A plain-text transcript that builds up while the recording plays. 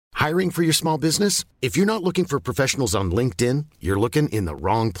Hiring for your small business? If you're not looking for professionals on LinkedIn, you're looking in the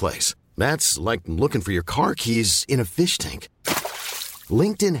wrong place. That's like looking for your car keys in a fish tank.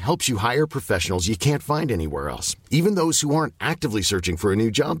 LinkedIn helps you hire professionals you can't find anywhere else, even those who aren't actively searching for a new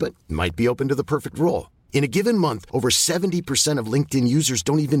job but might be open to the perfect role. In a given month, over 70% of LinkedIn users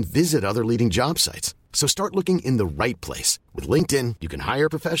don't even visit other leading job sites. So start looking in the right place. With LinkedIn, you can hire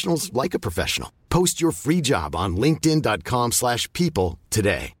professionals like a professional. Post your free job on linkedin.com/people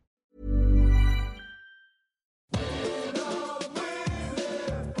today.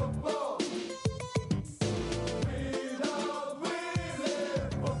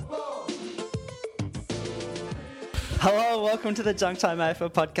 Hello, welcome to the Junk Time AFL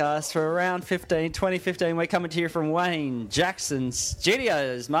podcast for around 2015. We're coming to you from Wayne Jackson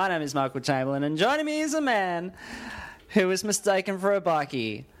Studios. My name is Michael Chamberlain, and joining me is a man who was mistaken for a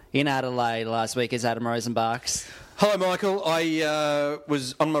bikie in Adelaide last week is Adam Rosenbachs. Hello, Michael. I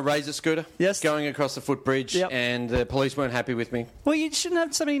was on my Razor scooter going across the footbridge, and the police weren't happy with me. Well, you shouldn't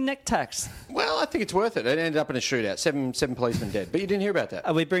have so many neck tacks. Well, I think it's worth it. It ended up in a shootout. Seven policemen dead. But you didn't hear about that.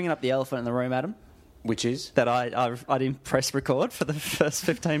 Are we bringing up the elephant in the room, Adam? Which is? That I didn't press record for the first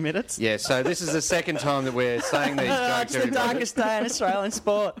 15 minutes. Yeah, so this is the second time that we're saying these jokes. It's the darkest day in Australian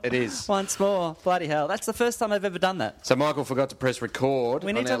sport. It is. Once more. Bloody hell. That's the first time I've ever done that. So Michael forgot to press record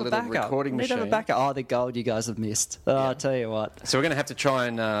we need on to our have a little backup. recording machine. We need to have a backup. Oh, the gold you guys have missed. Oh, I'll tell you what. So we're going to have to try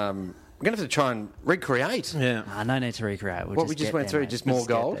and... We're going to have to try and recreate. Yeah. No need to recreate. What we just went through, just more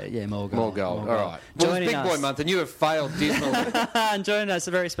gold? Yeah, more gold. More gold. All right. Well, it's Big Boy Month, and you have failed dismally. And joining us,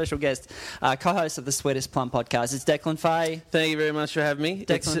 a very special guest, co-host of the Sweetest Plum podcast. It's Declan Fay. Thank you very much for having me.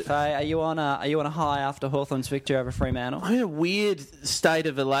 Declan Fay, are you on a high after Hawthorn's victory over Fremantle? I'm in a weird state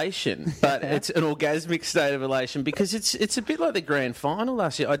of elation, but it's an orgasmic state of elation because it's a bit like the grand final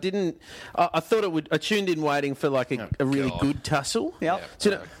last year. I thought it would. I tuned in waiting for like a really good tussle. Yep.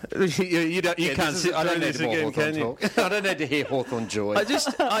 So, you can't. I don't need more Hawthorn talk. I don't need to hear Hawthorn joy.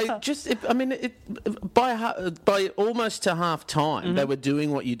 By almost to half time, they were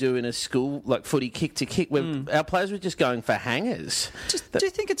doing what you do in a school, like footy kick to kick, where our players were just going for hangers. Do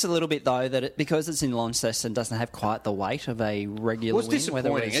you think it's a little bit, though, that because it's in Launceston, doesn't have quite the weight of a regular win? It's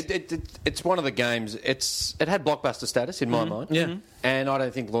disappointing. It's one of the games, it had blockbuster status in my mind. Yeah. And I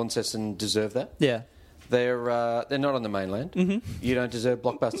don't think Launceston deserve that. Yeah. They're not on the mainland. Mm-hmm. You don't deserve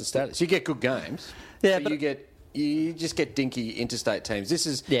blockbuster status. You get good games. Yeah, but you just get dinky interstate teams. This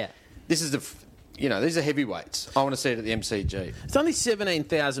is these are heavyweights. I want to see it at the MCG. It's only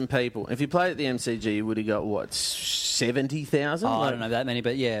 17,000 people. If you played at the MCG, you would have got, what, 70,000? I don't know that many,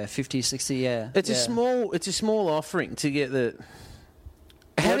 but 50, 60, yeah. It's a small offering to get the...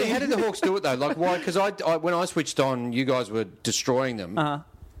 How did the Hawks do it, though? Like, why? Because when I switched on, you guys were destroying them. Uh-huh.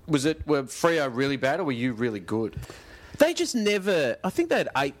 Were Freo really bad, or were you really good? They just never... I think they had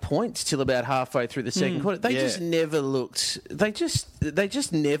 8 points till about halfway through the second quarter. They just never looked... They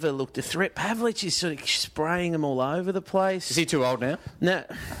just never looked a threat. Pavlich is sort of spraying them all over the place. Is he too old now? No.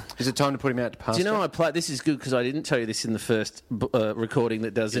 Is it time to put him out to pasture? Do you know this is good because I didn't tell you this in the first recording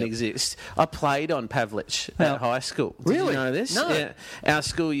that doesn't exist. I played on Pavlich at high school. Really? Did you know this? No. Yeah. Our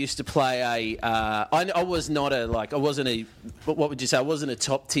school used to play I wasn't a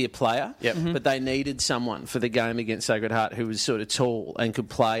top tier player. Yep. Mm-hmm. But they needed someone for the game against Sacred Heart who was sort of tall and could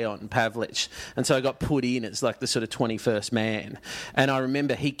play on Pavlich. And so I got put in as like the sort of 21st man. And I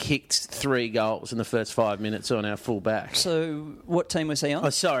remember he kicked 3 goals in the first 5 minutes on our full back. So what team was he on? Oh,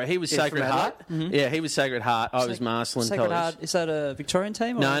 sorry, he was Sacred Heart. Mm-hmm. Yeah, he was Sacred Heart. I was Marcelin Sacred College. Heart, is that a Victorian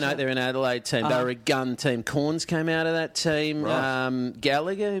team? No, they're an Adelaide team. They were a gun team. Corns came out of that team. Right.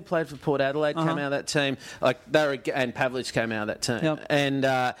 Gallagher, who played for Port Adelaide, came out of that team. And Pavlich came out of that team. Yep.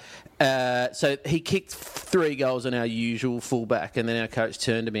 And so he kicked 3 goals on our usual fullback, and then our coach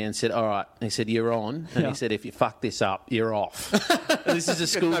turned to me and said, all right. And he said, you're on. And he said, if you fuck this up, you're off. This is a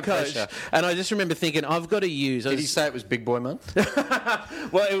school coach. Pressure. And I just remember thinking, I've got to use... Did he say it was Big Boy Month?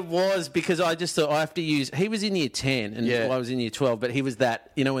 Well, it was because I just thought I have to use... He was in year 10 and I was in year 12, but he was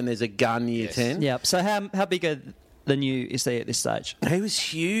that, when there's a gun year 10. Yep. So how big are the new is he at this stage? He was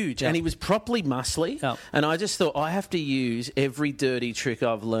huge and he was properly muscly. Yep. And I just thought I have to use every dirty trick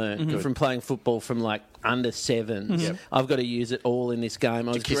I've learned from playing football from like under sevens. Yep. I've got to use it all in this game.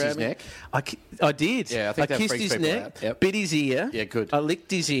 Did you kiss his neck? I did. Yeah, I think that kissed freaks his people neck, out. Yep. bit his ear. Yeah, good. I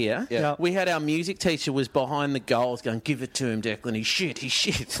licked his ear. Yeah. We had our music teacher was behind the goals going, give it to him, Declan. He's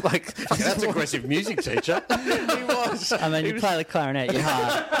shit. Like, that's aggressive music teacher. He was. I mean, you play the clarinet, you're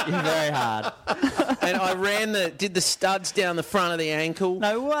hard. You're very hard. And I did the studs down the front of the ankle.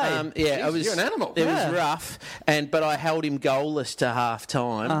 No way. Jeez, you're an animal. It was rough, but I held him goalless to half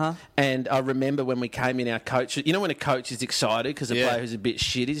time. And I remember when we came came in, our coach. You know when a coach is excited because a player who's a bit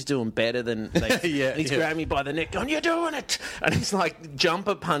shit is doing better than they. He's grabbing me by the neck, going, "You're doing it!" And he's like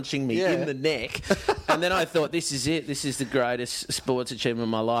jumper punching me in the neck. And then I thought, this is it. This is the greatest sports achievement of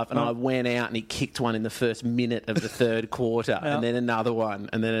my life. And I went out and he kicked one in the first minute of the third quarter, and then another one,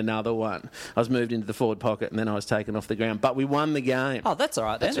 and then another one. I was moved into the forward pocket, and then I was taken off the ground. But we won the game. Oh, that's all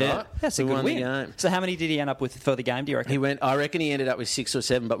right then. That's all right. That's a good win. The game. So how many did he end up with for the game, do you reckon? I reckon he ended up with 6 or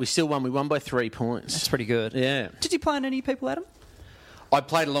 7, but we still won. We won by 3 points. That's pretty good. Yeah. Did you play on any people, Adam? I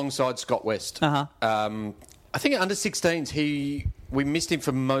played alongside Scott West. Uh-huh. I think under 16s, we missed him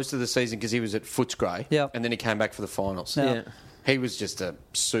for most of the season because he was at Footscray. Yep. And then he came back for the finals. Yeah. He was just a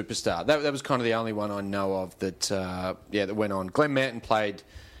superstar. That was kind of the only one I know of that that went on. Glenn Mountain played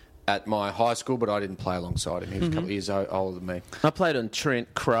at my high school, but I didn't play alongside him. He was a couple of years older than me. I played on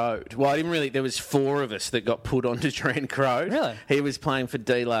Trent Crode. Well, I didn't really... There was 4 of us that got put onto Trent Crode. Really? He was playing for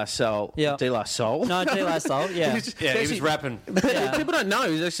De La Soul. Yeah. De La Soul? No, De La Soul, yeah. He was rapping. People don't know.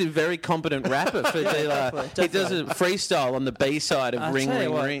 He's actually a very competent rapper for De La. He does a freestyle on the B-side of Ring,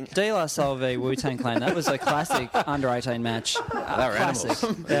 Ring, Ring. De La Soul v Wu-Tang Clan, that was a classic under-18 match. They were classic.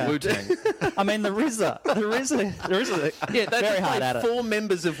 animals. Yeah. Wu-Tang. I mean, the RZA, Yeah, they very hard played at it. 4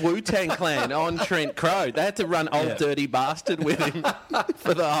 members of Wu-Tang Clan on Trent Crode. They had to run Old Dirty Bastard with him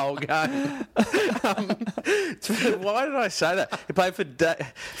for the whole game. Why did I say that? He played for De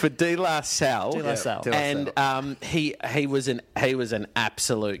La Salle. De La Salle. And he was an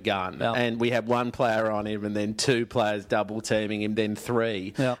absolute gun. Yeah. And we had 1 player on him, and then 2 players double teaming him, then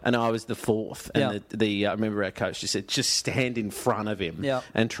 3. Yeah. And I was the 4th. And I remember our coach just said, just stand in front of him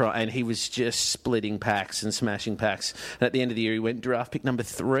and try. And he was just splitting packs and smashing packs. And at the end of the year, he went draft pick number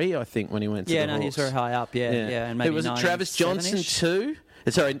 3, I think, when he went to the Hawks. He's very high up, and maybe Who was it? Travis Johnson 2?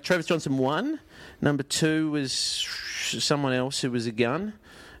 Sorry, Travis Johnson 1. Number 2 was someone else who was a gun.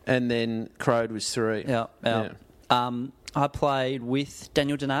 And then Crode was 3. Yeah. I played with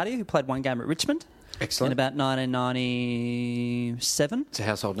Daniel Donati, who played 1 game at Richmond. Excellent. In about 1997. It's a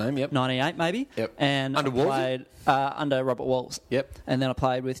household name, yep. 98, maybe. Yep. And Under I played under Robert Walls. Yep. And then I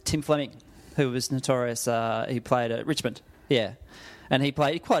played with Tim Fleming, who was notorious. He played at Richmond. Yeah. And he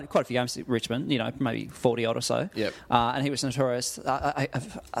played quite a few games at Richmond, maybe 40-odd or so. Yep. And he was notorious.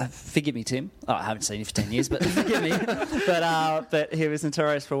 Forgive me, Tim. Oh, I haven't seen you for 10 years, but forgive me. But he was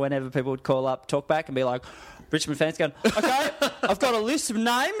notorious for whenever people would call up, talk back, and be like, Richmond fans going, okay, I've got a list of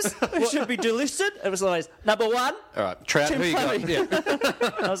names who should be delisted. It was always, number 1. All right, Trout, Tim who you got? Fleming.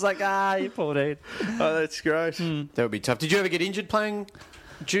 I was like, you poor dude. Oh, that's great. That would be tough. Did you ever get injured playing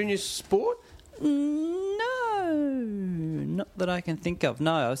junior sport? No, not that I can think of.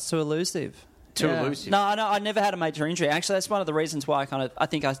 No, I was too elusive. Elusive? No, I never had a major injury. Actually, that's one of the reasons why I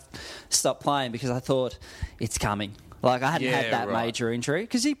think I stopped playing, because I thought it's coming. Like, I hadn't had that major injury.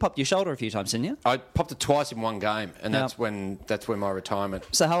 Because you popped your shoulder a few times, didn't you? I popped it twice in 1 game, and that's when my retirement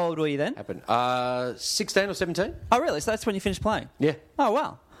So how old were you then? happened. 16 or 17? Oh, really? So that's when you finished playing? Yeah. Oh,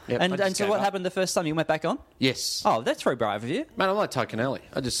 wow. Yep, I and just so gave what up. happened the first time you went back on? Yes. Oh, that's very brave of you. Man, I'm like Tocanelli.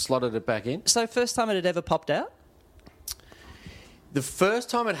 I just slotted it back in. So first time it had ever popped out? The first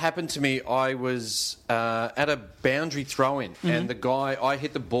time it happened to me, I was at a boundary throw-in, and I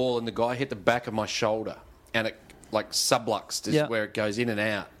hit the ball, and the guy hit the back of my shoulder, and it subluxed is where it goes in and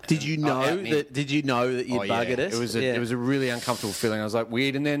out. Did you know that? Did you know that you'd buggered it? It was a really uncomfortable feeling. I was like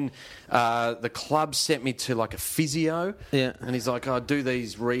weird, and then the club sent me to like a physio. Yeah, and he's like, do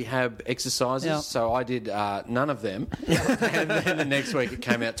these rehab exercises." Yeah. So I did none of them, and then the next week it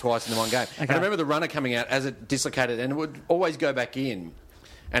came out twice in the 1 game. Okay. And I remember the runner coming out as it dislocated, and it would always go back in.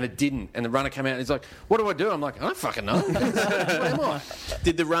 And it didn't. And the runner came out and he's like, "What do I do?" I'm like, "I don't fucking know." What am I?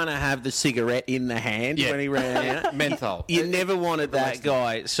 Did the runner have the cigarette in the hand when he ran out? Menthol. You never wanted that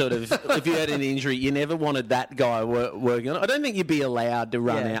guy sort of, if you had an injury, you never wanted that guy working on it. I don't think you'd be allowed to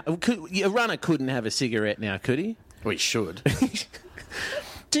run out. A runner couldn't have a cigarette now, could he? We should.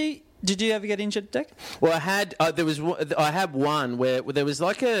 Did you ever get injured, Dick? Well, I had one where there was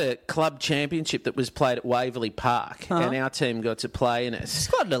like a club championship that was played at Waverley Park, and our team got to play in it. It's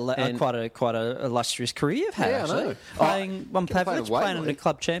quite a illustrious career you've had. Yeah, actually. I know. Playing in a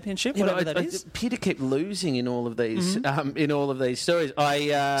club championship, whatever that is. Peter kept losing in all of these stories.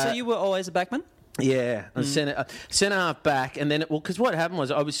 So you were always a backman? Yeah, I was centre half back, and then because what happened was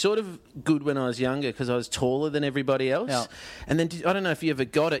I was sort of good when I was younger because I was taller than everybody else, and then I don't know if you ever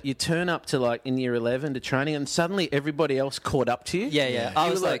got it. You turn up to like in year 11 to training, and suddenly everybody else caught up to you. Yeah. I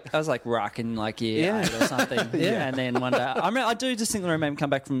was like ruck in like year 8 or something. And then one day, I distinctly remember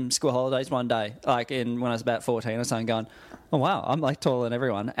coming back from school holidays one day, like when I was about 14 or something, going, Oh wow, I'm like taller than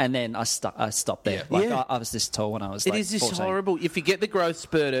everyone, and then I stopped there. Yeah. Like Yeah. I was this tall when I was. It like, is this 14. horrible. If you get the growth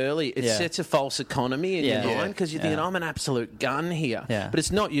spurt early, it Yeah. sets a false economy in Yeah. your Yeah. mind because you're thinking, I'm an absolute gun here. Yeah. But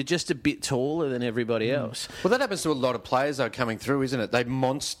it's not. You're just a bit taller than everybody else. Well, that happens to a lot of players though coming through, isn't it? They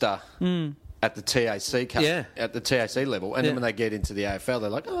monster at the TAC Yeah. at the TAC level, and Yeah. then when they get into the AFL, they're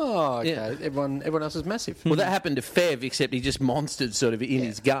like, oh, okay, Yeah. everyone else is massive. Well, that happened to Fev, except he just monstered sort of in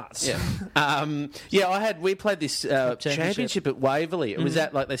his guts. Yeah. We played this championship at Waverley. It was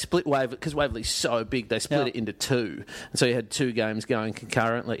at, like, they split Waverley, because Waverley's so big, they split it into two. And so you had two games going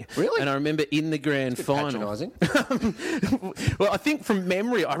concurrently. Really? And I remember in the grand final. Patronising. Well, I think from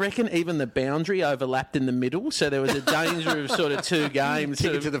memory, I reckon even the boundary overlapped in the middle, so there was a danger of sort of two games Kick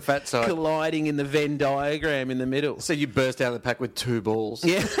sort it of to the fat side. colliding in the Venn diagram in the middle. So you burst out of the pack with 2 balls.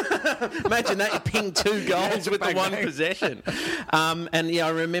 Yeah, imagine that, you ping 2 goals with the bang, one bang. possession. I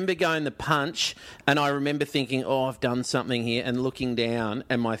remember going the punch, and I remember thinking, oh, I've done something here, and looking down,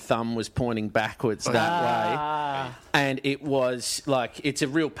 and my thumb was pointing backwards that way. And it was like, it's a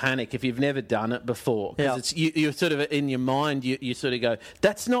real panic if you've never done it before. Because you're sort of, in your mind, you sort of go,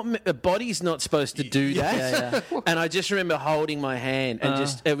 that's not, a body's not supposed to do that. And I just remember holding my hand, and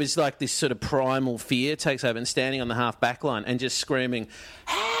just, it was like this sort of primal fear takes over, and standing on the half back line and just screaming,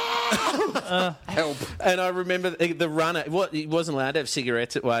 Help. and I remember the runner, he wasn't allowed to have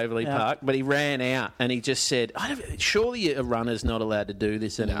cigarettes at Waverley Park, but he ran out and he just said, surely a runner's not allowed to do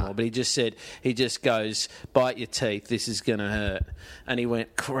this anymore. No. But he just goes, bite your teeth, this is going to hurt. And he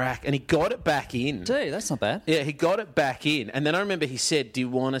went, crack, and he got it back in. Dude, that's not bad. Yeah, he got it back in. And then I remember he said, do you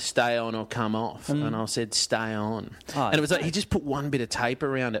want to stay on or come off? And I said, stay on. Oh, and it was like, he just put one bit of tape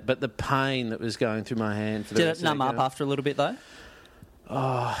around it, but the pain that was going through my hand for the Did rest it of the numb up game- after a little bit though?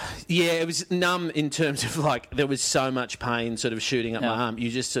 Yeah, it was numb in terms of, like, there was so much pain sort of shooting up my arm. You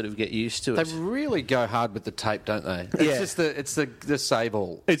just sort of get used to They it. really go hard with the tape, don't they? Yeah. It's just the save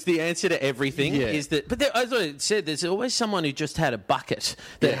all. It's the answer to everything. Yeah. Is that? But there, as I said, there's always someone who just had a bucket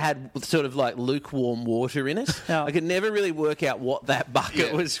that had sort of like lukewarm water in it. Yeah. I could never really work out what that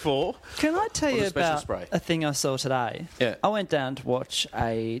bucket was for. Can I tell you a special about spray. a thing I saw today? Yeah. I went down to watch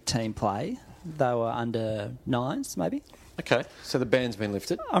a team play. They were under 9s, maybe. Okay, so the ban's been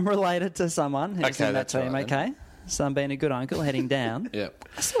lifted. I'm related to someone who's Okay, in that that's team, right then. okay? So I'm being a good uncle heading down. Yeah.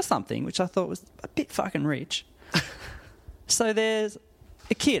 I saw something which I thought was a bit fucking rich. So there's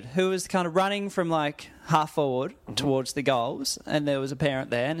a kid who was kind of running from like half forward towards the goals, and there was a parent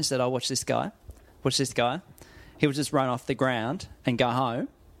there, and he said, "Oh, watch this guy. Watch this guy. He will just run off the ground and go home."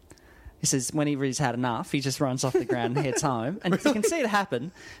 He says whenever he's had enough, he just runs off the ground and heads home. And you can see it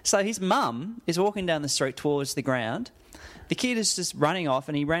happen. So his mum is walking down the street towards the ground. The kid is just running off,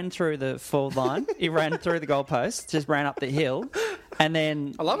 and he ran through the forward line. He ran through the goalpost, just ran up the hill, and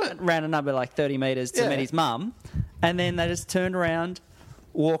then I love it. ran another like 30 metres to Yeah. meet his mum. And then they just turned around,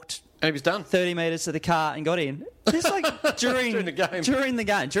 walked And he was done. 30 metres to the car and got in. Just like during the game.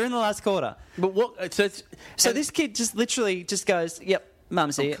 during the last quarter. But what? So this kid just literally just goes, "Yep,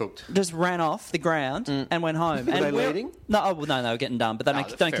 mum's here." cooked. Just ran off the ground and went home. Were and they we're- leading? No, no, they were getting done, but they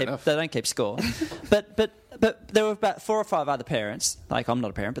that's don't fair keep enough. they don't keep score. but there were about 4 or 5 other parents. Like I'm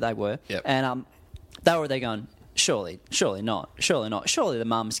not a parent, but they were. Yep. And they were there going, surely not. Surely the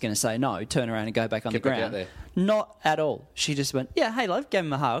mum's going to say no, turn around and go back on Get the back out ground. there. Not at all. She just went, "Yeah, hey love," gave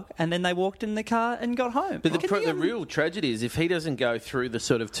him a hug, and then they walked in the car and got home. But Can you the real tragedy is if he doesn't go through the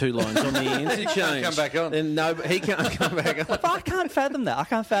sort of 2 lines on the interchange, come back on. Then he can't come back on. I can't fathom that. I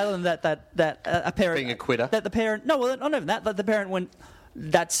can't fathom that a parent Being a quitter? That the parent, no, well, not even that. That the parent went,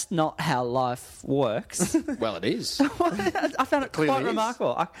 "That's not how life works." Well, it is. I found it Clearly quite is.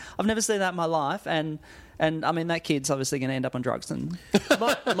 remarkable. I've never seen that in my life, and I mean that kid's obviously going to end up on drugs. And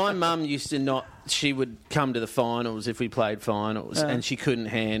My mum used to not. She would come to the finals if we played finals, and she couldn't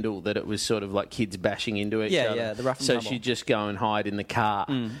handle that it was sort of like kids bashing into each Yeah, other. yeah, the rough and so tumble. she'd just go and hide in the car,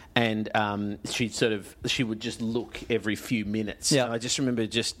 and she would just look every few minutes. Yeah. And I just remember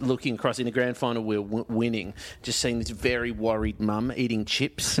just looking across in the grand final, we were winning, just seeing this very worried mum eating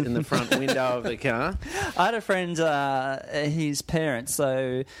chips in the front window of the car. I had a friend, his parents,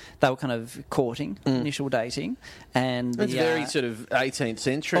 so they were kind of courting, initial dating, and It's the, very sort of 18th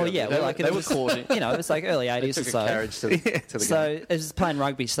century. Oh yeah, They well, like were it was, courting. you know, it was like early 80s or Took so. a carriage to the So game. it was playing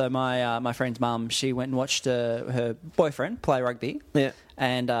rugby. So my friend's mum, she went and watched her boyfriend play rugby. Yeah.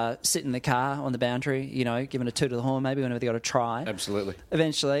 And sit in the car on the boundary, you know, giving a toot to the horn maybe whenever they got a try. Absolutely.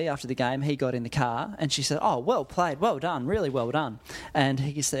 Eventually, after the game, he got in the car and she said, "Oh, well played, well done, really well done." And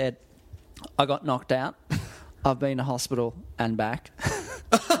he said, "I got knocked out. I've been to hospital and back."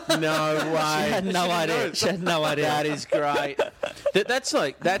 No way. She had no idea. She had no idea. That is great.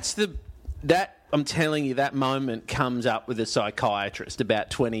 That I'm telling you, that moment comes up with a psychiatrist about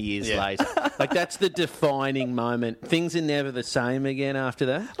 20 years later. Like, that's the defining moment. Things are never the same again after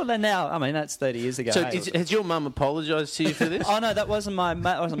that. Well, then now, I mean, that's 30 years ago. So, Hey. has your mum apologised to you for this? Oh, no, that wasn't my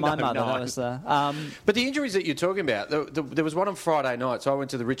mother. no. That was But the injuries that you're talking about, there was one on Friday night. So I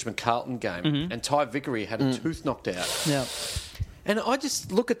went to the Richmond Carlton game, and Ty Vickery had a tooth knocked out. yeah. And I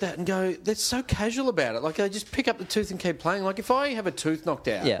just look at that and go, they're so casual about it. Like, they just pick up the tooth and keep playing. Like, if I have a tooth knocked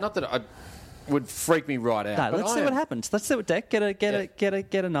out, not that I would freak me right out. No, but let's see what happens. Let's see what Deck get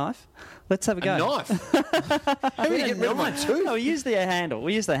a knife. Let's have a go. A knife? How do you get rid of my tooth? No, we use the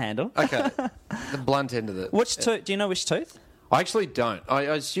handle. Okay, the blunt end of it. Which tooth? Do you know which tooth? I actually don't. I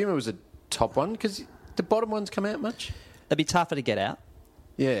assume it was a top one because the bottom ones come out much. It'd be tougher to get out.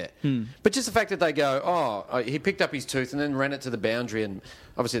 Yeah. But just the fact that they go, he picked up his tooth and then ran it to the boundary, and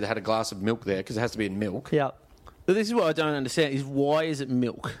obviously they had a glass of milk there because it has to be in milk. Yeah. But this is what I don't understand: is why is it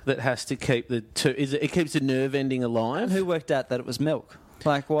milk that has to keep the tooth? It keeps the nerve ending alive? Who worked out that it was milk?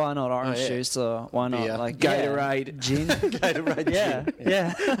 Like, why not orange juice or why not like Gatorade, gin? Gatorade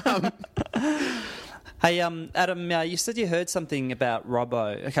Yeah. Hey, Adam, you said you heard something about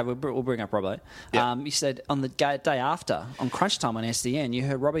Robbo. Okay, we'll bring up Robbo. Yeah. You said on the day after, on Crunch Time on SDN, you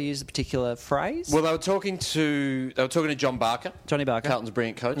heard Robbo use a particular phrase? Well, they were talking to John Barker, Johnny Barker. Carlton's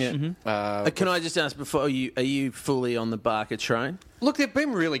brilliant coach. Yeah. Can I just ask before, are you fully on the Barker train? Look, they've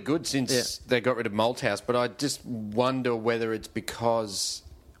been really good since they got rid of Malthouse, but I just wonder whether it's because...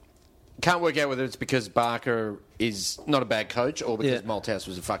 Can't work out whether it's because Barker is not a bad coach or because Malthouse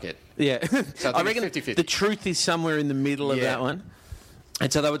was a fuckhead. Yeah. So I reckon 50-50. the truth is somewhere in the middle of that one.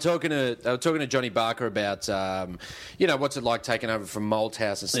 And so they were talking to Johnny Barker about, what's it like taking over from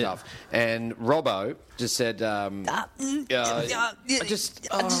Malthouse and stuff. And Robbo just said,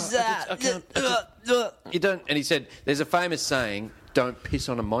 you don't. And he said, "There's a famous saying, don't piss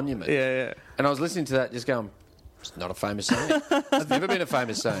on a monument." Yeah. And I was listening to that, just going, it's not a famous saying. It's never been a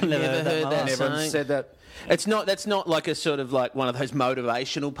famous saying. Never heard that Never saying. said that. That's not like a sort of like one of those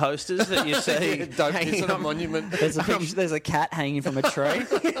motivational posters that you see. Don't piss hanging on a monument. There's a cat hanging from a tree.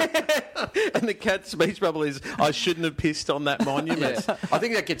 And the cat's speech bubble is, I shouldn't have pissed on that monument. Yeah. I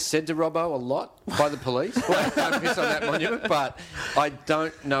think that gets said to Robbo a lot by the police. Don't piss on that monument, but I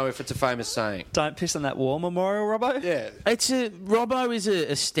don't know if it's a famous saying. Don't piss on that war memorial, Robbo. Yeah. Robbo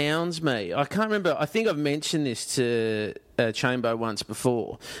astounds me. I can't remember. I think I've mentioned this to Chambo once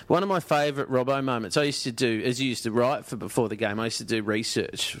before. One of my favourite Robbo moments, I used to do, as you used to write for before the game, I used to do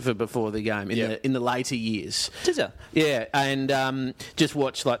research for before the game in the later years. Did you? Yeah, and just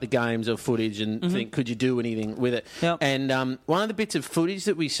watch like the games or footage and think, could you do anything with it? Yep. And one of the bits of footage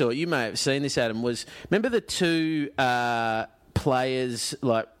that we saw, you may have seen this, Adam, was, remember the two players,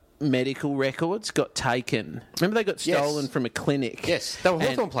 like, medical records got taken. Remember they got stolen from a clinic? Yes, they were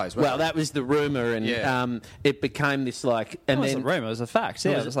Hawthorn players, weren't Well, they? that was the rumour, and it became this like... And It wasn't a rumour, it was a fact.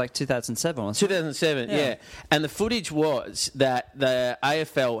 Yeah, Was it was like 2007 or something. 2007, yeah. And the footage was that the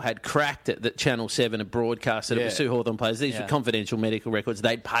AFL had cracked it, that Channel 7 had broadcasted it was two Hawthorn players. These were confidential medical records.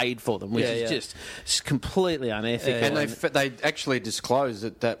 They'd paid for them, which is just completely unethical. And they actually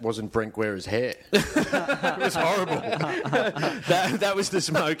disclosed that wasn't Brent Guerra's hair. It was horrible. that was the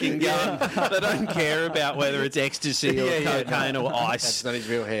smoking gun. They don't care about whether it's ecstasy or cocaine or ice. That's not his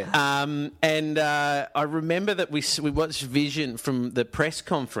real hair. And I remember that we watched Vision from the press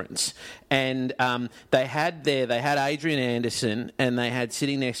conference, and they had Adrian Anderson, and they had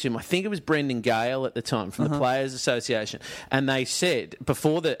sitting next to him, I think it was Brendan Gale at the time from the Players Association, and they said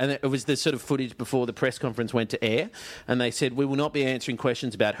and it was the sort of footage before the press conference went to air, and they said, we will not be answering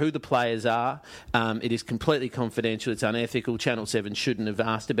questions about who the players are. It is completely confidential. It's unethical. Channel 7 shouldn't have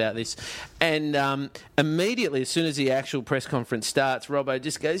asked about this. And immediately, as soon as the actual press conference starts, Robbo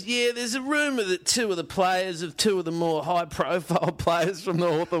just goes, there's a rumour that two of the more high-profile players from the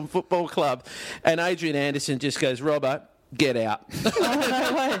Hawthorn Football Club. And Adrian Anderson just goes, Robbo, get out.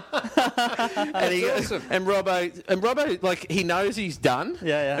 And he goes, awesome. and Robbo, like, he knows he's done.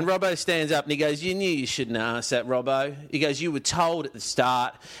 Yeah. And Robbo stands up and he goes, you knew you shouldn't ask that, Robbo. He goes, you were told at the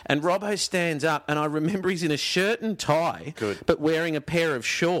start. And Robbo stands up, and I remember he's in a shirt and tie, but wearing a pair of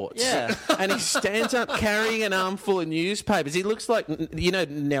shorts. Yeah. And he stands up carrying an armful of newspapers. He looks like,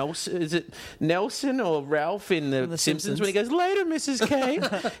 Nelson, is it Nelson or Ralph in the Simpsons when he goes, later, Mrs. K.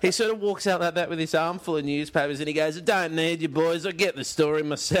 He sort of walks out like that with this armful of newspapers, and he goes, I don't need you boys. I get the story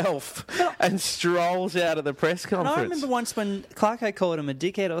myself. And strolls out of the press And conference. I remember once when Clarko called him a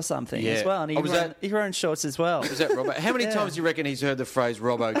dickhead or something Yeah. as well, and he, Oh, was he were in shorts as well. Is that Robbo? How many Yeah. times do you reckon he's heard the phrase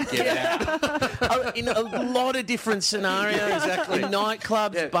 "Robbo, get out"? In a lot of different scenarios. Exactly.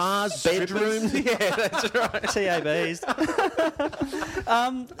 Nightclubs, Yeah. bars, bedrooms. Yeah, that's right. TABs.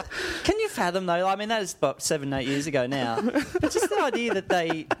 Can you fathom though? I mean, that is about 7-8 years ago now. But just the idea that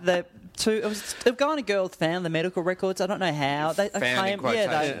a guy and a girl found the medical records. I don't know how they Found in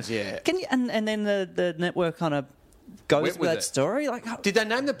quotations, yeah. Can you? And then the network kind of goes Went with with that it. story. Like, Did they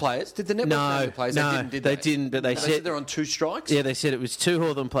name the players? Did the network name the players? no, they didn't. Did they didn't. But they said they're on 2 strikes. Yeah, they said it was 2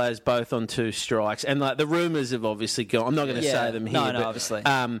 Hawthorn players, both on 2 strikes, and like the rumours have obviously gone. I'm not going to Yeah. say them here. No, but, obviously.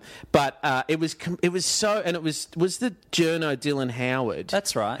 But it was so, and it was the journo Dylan Howard.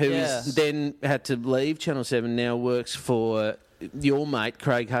 That's right, Who yeah. then had to leave Channel 7. Now works for your mate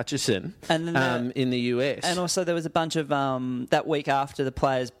Craig Hutchison, And then in the US. and also there was a bunch of that week after the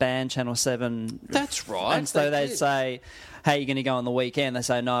players banned Channel 7. That's right. And so they they'd did. say, "Hey, you're going to go on the weekend?" They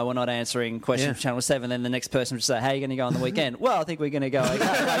say, "No, we're not answering questions Yeah. from Channel 7." Then the next person would say, "Hey, you're going to go on the weekend?" "Well, I think we're going to go."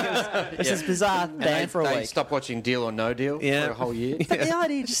 It was this bizarre And ban for a they week. stopped watching Deal or No Deal Yeah. for a whole year. But the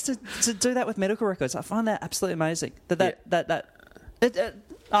idea just to do that with medical records, I find that absolutely amazing. I But don't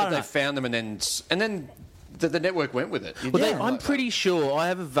they know. found them, and then the network went with it. Well, Yeah. I'm pretty sure. I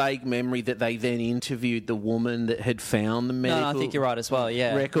have a vague memory that they then interviewed the woman that had found the medical. No, I think you're right as well.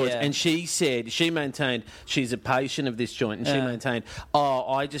 Yeah, records, yeah. and she maintained she's a patient of this joint, and she Yeah. maintained,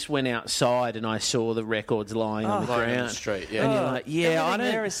 I just went outside and I saw the records lying on the Lying on ground. the street, yeah. And you're like, yeah, I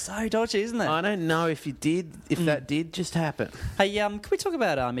Everything there don't. is so dodgy, isn't it? I don't know if that did just happen. Hey, can we talk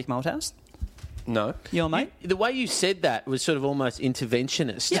about Mick Malthouse? No. Your mate? The way you said that was sort of almost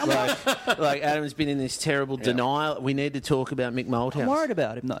interventionist. Yeah, like Adam's been in this terrible denial. We need to talk about Mick Malthouse. I'm worried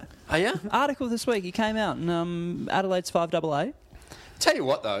about him though. Are you? Article this week, he came out in Adelaide's 5AA. Tell you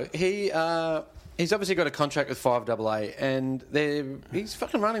what, though, he's obviously got a contract with 5AA, and he's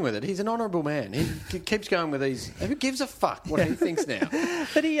fucking running with it. He's an honourable man. He keeps going with these. Who gives a fuck what he thinks now?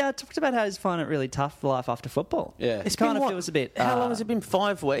 But he talked about how he's finding it really tough life after football. Yeah. It kind of feels a bit. How long has it been?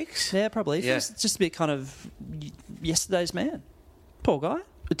 5 weeks? Yeah, probably. It Yeah. feels just a bit kind of yesterday's man. Poor guy.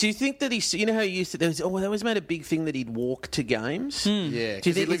 Do you think that you know how he used to, they always made a big thing that he'd walk to games? Yeah, Do you because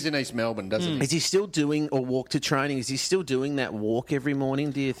he think lives in East Melbourne, doesn't he? Is he still doing, or walk to training, is he still doing that walk every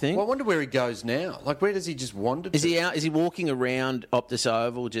morning, do you think? Well, I wonder where he goes now. Like, where does he just wander to? Is he out? Is he walking around Optus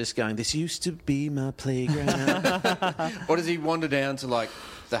Oval just going, this used to be my playground? Or does he wander down to, like,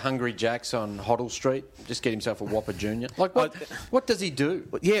 the Hungry Jacks on Hoddle Street, just get himself a Whopper Junior? Like, what does he do?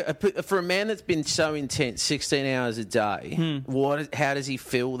 Yeah, for a man that's been so intense, 16 hours a day, how does he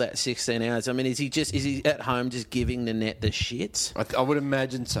fill that 16 hours? I mean, is he at home just giving the net the shits? I would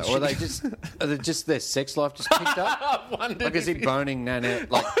imagine so. Or are they just their sex life just picked up? Like, is he boning Nanette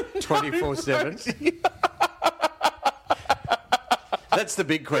like 24/7? That's the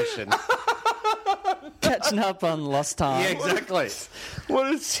big question. Catching up on lost time. Yeah, exactly.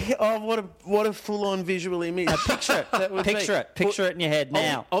 What a full-on visual image. Picture it. That would Picture be- it. Picture it in your head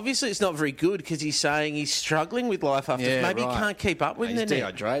now. Obviously, it's not very good because he's saying he's struggling with life after. Yeah, Maybe right. he can't keep up with He's the net.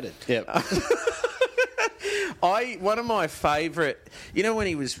 dehydrated. Yeah. One of my favourite, you know, when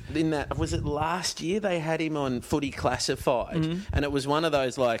he was in that, was it last year they had him on Footy Classified, and it was one of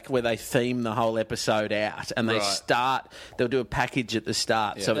those like where they theme the whole episode out, and they'll do a package at the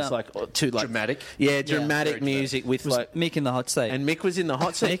start, so Yeah. it's like Dramatic. yeah, dramatic very music with like. Mick in the hot seat. And Mick was in the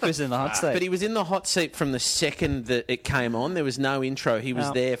hot seat. Mick was in the hot seat. But he was in the hot seat from the second that it came on. There was no intro. He was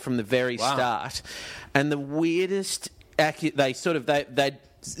Wow. there from the very start. And the weirdest... They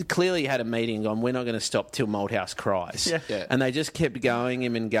clearly had a meeting on, we're not going to stop till Malthouse cries. Yeah. Yeah. And they just kept going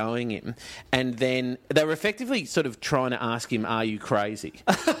him and going him. And then they were effectively sort of trying to ask him, are you crazy?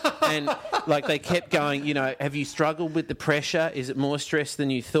 And like they kept going, you know, have you struggled with the pressure? Is it more stress than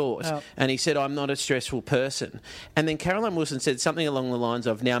you thought? Oh. And he said, I'm not a stressful person. And then Caroline Wilson said something along the lines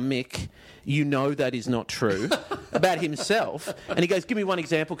of, now, Mick, you know that is not true, about himself. And he goes, give me one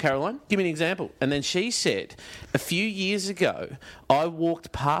example, Caroline. Give me an example. And then she said, a few years ago, I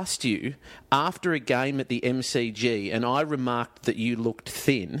walked past you after a game at the MCG and I remarked that you looked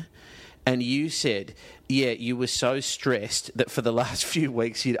thin. And you said, yeah, you were so stressed that for the last few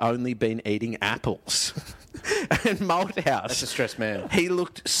weeks you'd only been eating apples. And Malthouse. That's a stressed man. He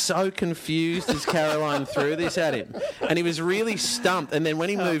looked so confused as Caroline threw this at him. And he was really stumped. And then when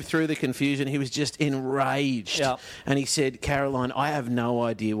he moved through the confusion, he was just enraged. Yep. And he said, Caroline, I have no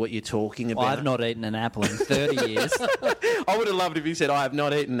idea what you're talking about. I've not eaten an apple in 30 years. I would have loved if he said, I have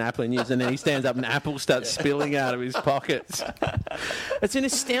not eaten an apple in years. And then he stands up and apple starts spilling out of his pockets. It's an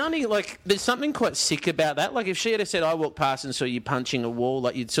astounding, like, there's something quite sick about that. Like, if she had said, I walked past and saw you punching a wall,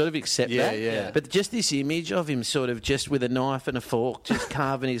 like, you'd sort of accept that. Yeah. But just this image of him sort of just with a knife and a fork, just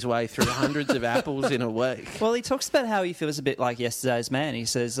carving his way through hundreds of apples in a week. Well, he talks about how he feels a bit like yesterday's man. He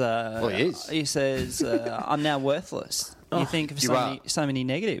says, he is. He says, I'm now worthless. You think of so many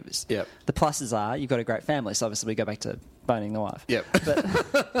negatives. Yep. The pluses are you've got a great family, so obviously we go back to boning the wife. Yep.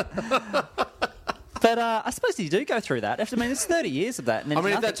 But I suppose you do go through that. I mean, it's 30 years of that. And then I mean,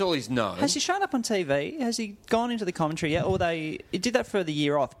 if nothing. that's all he's known. Has he shown up on TV? Has he gone into the commentary yet? Or he did that for the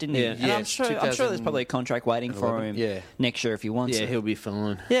year off, didn't he? Yeah. And Yes, I'm sure there's probably a contract waiting for him Yeah. next year if he wants Yeah, it. he'll be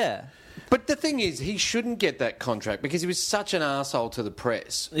fine. Yeah. But the thing is, he shouldn't get that contract because he was such an arsehole to the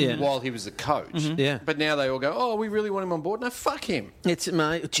press while he was the coach. Yeah. But now they all go, oh, we really want him on board. No, fuck him. It's,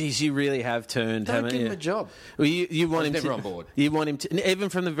 mate, geez, you really have turned, Don't haven't give you? him a job. Well, you want I was him never to, on board. You want him to, even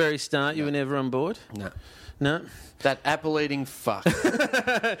from the very start, you were never on board? No. No? That apple-eating fuck.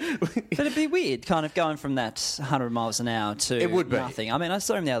 But it'd be weird kind of going from that 100 miles an hour to It would be. nothing. I mean, I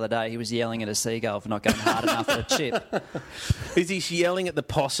saw him the other day. He was yelling at a seagull for not going hard enough at a chip. Is he yelling at the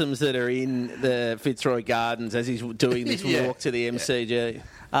possums that are in the Fitzroy Gardens as he's doing this Yeah. walk to the MCG?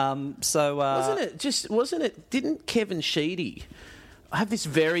 Wasn't it? Didn't Kevin Sheedy? I have this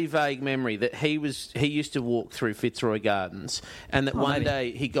very vague memory that he used to walk through Fitzroy Gardens, and that one maybe.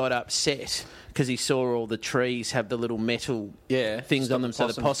 day he got upset because he saw all the trees have the little metal things stop on them, the so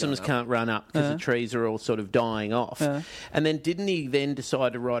the possums possums going can't run up because the trees are all sort of dying off. And then didn't he then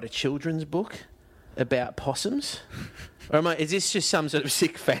decide to write a children's book about possums? Or is this just some sort of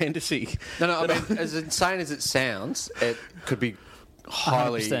sick fantasy? No, I mean, as insane as it sounds, it could be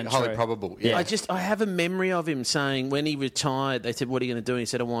highly 100% true. probable. Yeah. I have a memory of him saying when he retired, they said, "What are you going to do?" And he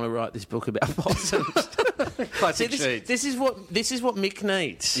said, "I want to write this book about possums." See, Classic Sheeds. this is what Mick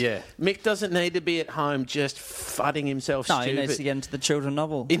needs. Yeah. Mick doesn't need to be at home just fudding himself No, stupid. he needs to get into the children's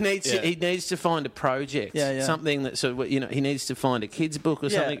novel. He needs to find a project, something that sort of, he needs to find a kids book or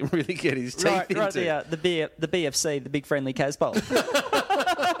something and really get his teeth into. Right, the BFC, the Big Friendly Casbowl.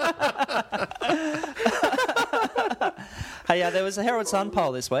 Hey, there was a Herald Sun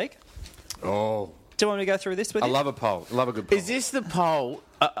poll this week. Oh, Do you want me to go through this with I you? love a poll. I love a good poll. Is this the poll?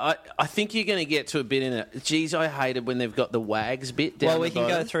 I think you're going to get to a bit in it. Geez, I hated when they've got the wags bit down Well, the we can go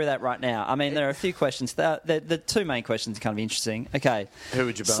bottom. through that right now. I mean, there are a few questions. The two main questions are kind of interesting. Okay. Who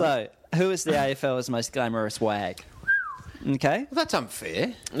would you bone? So, who is the AFL's most glamorous wag? Okay. Well, that's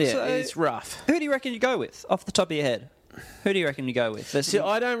unfair. Yeah, So- it's rough. Who do you reckon you go with, off the top of your head? Who do you reckon you go with? See,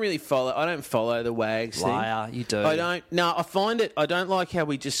 I don't follow the wags thing. Liar, you do. I don't. No, I find it. I don't like how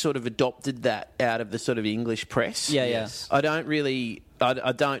we just sort of adopted that out of the sort of English press. Yeah, Yes. I don't really.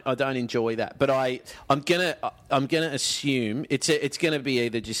 I don't enjoy that. But I'm gonna assume it's gonna be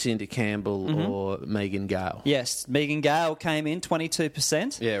either Jacinda Campbell or Megan Gale. Yes, Megan Gale came in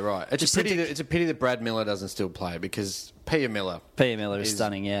 22%. Yeah, right. It's Just a pity. think- It's a pity that Brad Miller doesn't still play because Pia Miller Pia Miller is is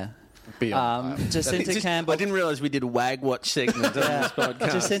stunning, yeah. beyond. Jacinta Campbell. I didn't realise we did a wag watch segment on this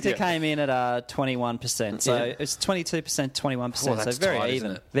podcast. Jacinta came in at 21%. So Yeah. it's 22%, 21%. Oh, so that's very tight,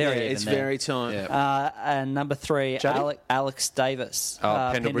 even. isn't it? Very Yeah, even. it's there. very time. Yeah. And number 3, Jodie? Alex Davis,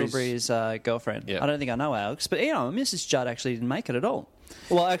 Pendlebury's girlfriend. Yeah. I don't think I know Alex, but Mrs. Judd actually didn't make it at all.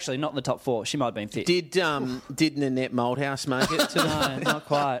 Well, actually, not in the top 4. She might have been 5th. Did Nanette Malthouse make it? No, not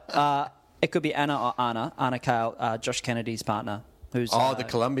quite. It could be Anna Kale, Josh Kennedy's partner. Who's the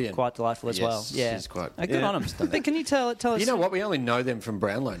Colombian. quite delightful as Yes, well. Yeah, she's quite- good Yeah. on him. But can you tell us? You know what? We only know them from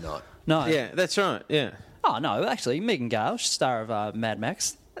Brownlow Night. No. Yeah, that's right. Yeah. Oh no, actually, Megan Gale, star of Mad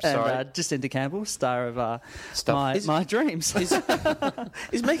Max, Sorry. and Jacinta Campbell, star of Stuff. My Dreams.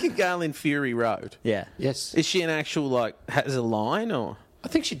 Is Megan Gale in Fury Road? Yeah. Yes. Is she an actual has a line or? I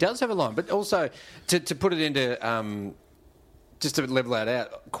think she does have a line, but also to put it into just to level that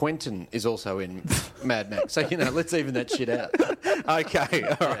out, Quentin is also in Mad Max. So let's even that shit out. Okay,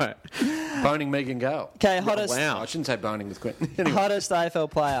 all right. Boning Megan Gale. Okay, hottest I shouldn't say boning with Quentin. Anyway. hottest AFL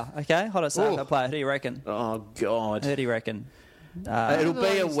player. Okay, hottest AFL player. Who do you reckon? Oh God. Who do you reckon? It'll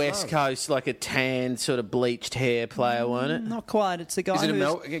be a Nice West love. Coast, like a tan, sort of bleached hair player, won't it? Not quite. It's the guy. Is it a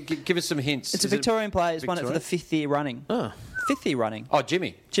who's- Give us some hints. It's a Is it Victorian player. He's won it for the Victorian? 5th year running. Oh. 5th year running. Oh,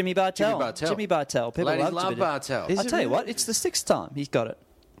 Jimmy. Jimmy Bartell. Jimmy Bartell. People Ladies love love Jimmy. Bartell. Is I'll it tell you really? what. It's the 6th time he's got it.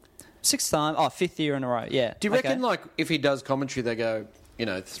 6th time. Oh, 5th year in a row. Yeah. Do you reckon, if he does commentary, they go,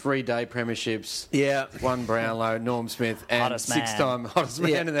 3-day premierships. Yeah. 1 Brownlow, Norm Smith, and Hottest man. 6-time hottest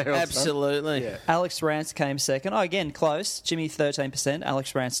man in there. Absolutely. Yeah. Alex Rance came second. Oh, again, close. Jimmy 13%,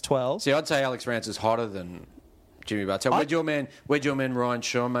 Alex Rance 12%. See, I'd say Alex Rance is hotter than Jimmy Bartell. Where'd your man Ryan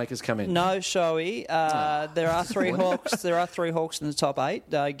Schoenmakers come in? No, Showy. There are 3 Hawks. There are 3 Hawks in the top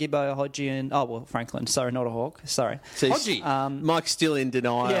 8. Gibbo, Hodgie, and Franklin. Sorry, not a Hawk. Sorry. So Hodgie. Mike's still in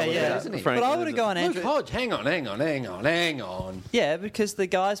denial. Yeah. Isn't he? But I would have gone Luke Andrew. Hodge, hang on. Yeah, because the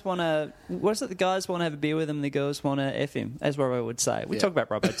guys want to. What is it? The guys want to have a beer with him. The girls want to F him, as Robbo would say. We talk about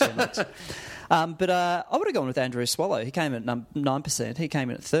Robbo too much. But I would have gone with Andrew Swallow. He came at 9%. He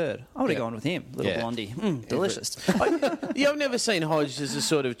came in at 3rd. I would have gone with him. Little blondie. Delicious. I've never seen Hodge as a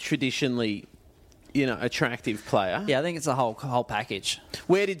sort of traditionally, attractive player. Yeah, I think it's a whole package.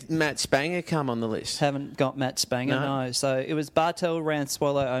 Where did Matt Spanger come on the list? Haven't got Matt Spanger, no. So it was Bartell, Rance,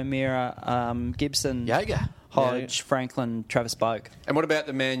 Swallow, O'Meara, Gibson, Jaeger. Hodge, Franklin, Travis Boak. And what about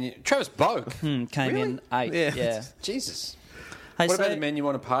the man... Travis Boak? Came in 8th. Yeah. Jesus. Hey, What about the men you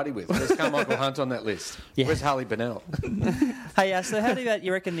want to party with? There's Carmichael Hunt on that list. Yeah. Where's Harley Bennell? Hey, so how do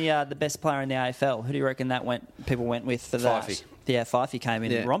you reckon the best player in the AFL? Who do you reckon people went with for that? Fifey. Yeah, Fifey came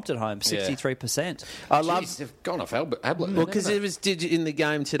in and romped it home, 63%. I love. Jeez, they've gone off Ablett. Well, because it was in the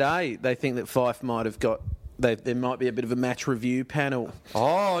game today. They think that Fife might have got. There might be a bit of a match review panel.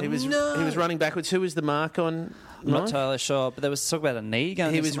 Oh, He was running backwards. Who was the mark on? I'm not entirely sure, but there was talk about a knee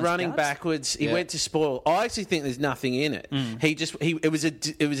going. He was running backwards. He went to spoil. I actually think there's nothing in it. It was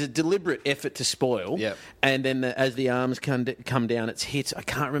a deliberate effort to spoil. Yep. And then as the arms come down, it's hit. I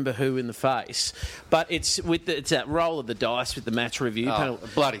can't remember who in the face, but it's that roll of the dice with the match review panel. A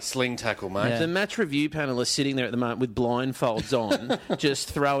bloody sling tackle, mate. Yeah. The match review panel is sitting there at the moment with blindfolds on, just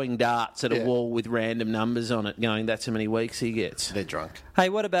throwing darts at a wall with random numbers on it, going, that's how many weeks he gets. They're drunk. Hey,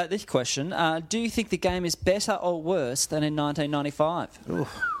 what about this question? Do you think the game is better or worse than in 1995?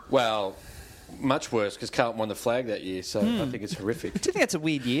 Well, much worse because Carlton won the flag that year, so I think it's horrific. Do you think that's a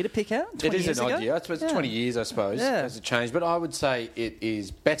weird year to pick out? It is years an ago? odd year. It's 20 years, I suppose, as a change. But I would say it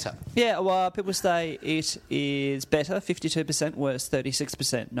is better. Yeah, well, people say it is better, 52%, worse,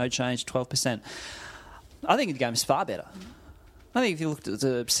 36%, no change, 12%. I think the game's far better. I think if you looked at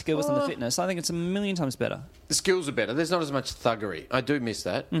the skills and the fitness, I think it's a million times better. The skills are better. There's not as much thuggery. I do miss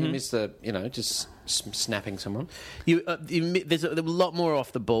that. You miss the, just snapping someone. There's a lot more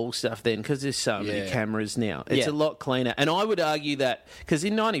off the ball stuff then because there's so many cameras now. It's a lot cleaner. And I would argue that, because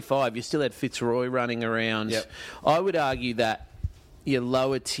in 95 you still had Fitzroy running around. Yep. I would argue that your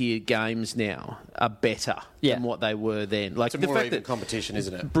lower tier games now are better than what they were then. Like It's a the more fact even that competition,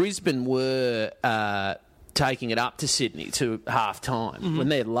 isn't it? Brisbane were taking it up to Sydney to half time when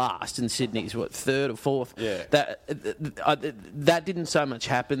they're last, and Sydney's third or fourth. Yeah. That didn't so much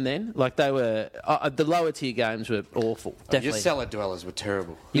happen then. Like they were the lower tier games were awful. Definitely. Your cellar dwellers were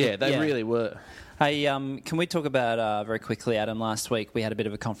terrible. Yeah, they really were. Hey, can we talk about, very quickly, Adam, last week we had a bit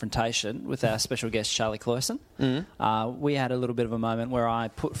of a confrontation with our special guest, Charlie Cloyson. We had a little bit of a moment where I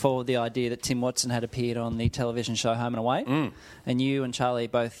put forward the idea that Tim Watson had appeared on the television show Home and Away. And you and Charlie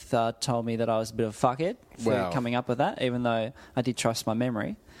both told me that I was a bit of a fuckhead for coming up with that, even though I did trust my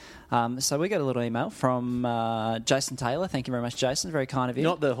memory. So we got a little email from Jason Taylor. Thank you very much, Jason. Very kind of you.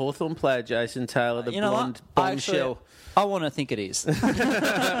 Not the Hawthorn player, Jason Taylor, the blonde bombshell. I want to think it is.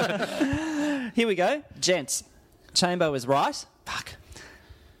 Here we go. Gents, Chambo was right. Fuck.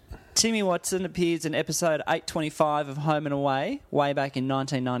 Timmy Watson appears in episode 825 of Home and Away, way back in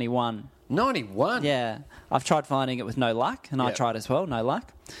 1991. 91? Yeah. I've tried finding it with no luck, and I tried as well, no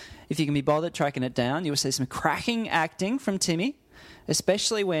luck. If you can be bothered tracking it down, you'll see some cracking acting from Timmy,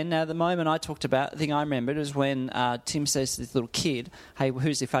 especially when, now the moment I talked about, the thing I remembered was when Tim says to this little kid, hey,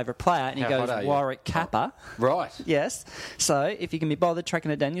 who's your favourite player? And he goes, Warwick Kappa. Right. Yes. So if you can be bothered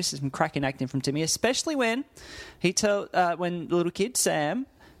tracking it down, you'll see some cracking acting from Timmy, especially when when the little kid, Sam,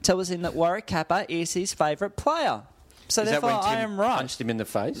 tells him that Warwick Kappa is his favourite player. So Is therefore, that when Tim I am right. punched him in the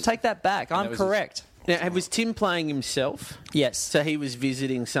face? Take that back. I'm correct. Now, was Tim playing himself? Yes. So he was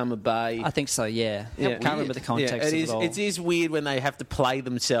visiting Summer Bay. I think so, yeah. Can't remember the context of it all. It is weird when they have to play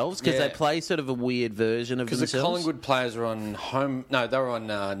themselves because they play sort of a weird version of themselves. Because the Collingwood players were on they were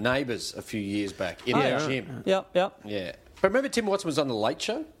on Neighbours a few years back in our gym. Yep. Yeah. But remember Tim Watson was on The Late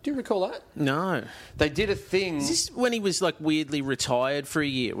Show? Do you recall that? No. They did a thing... Is this when he was weirdly retired for a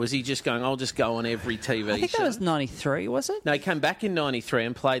year? Was he just going, I'll just go on every TV show? I think that was 93, was it? No, he came back in 93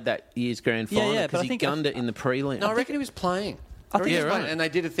 and played that year's grand final because he gunned it in the prelim. No, I reckon he was playing. I think right. And they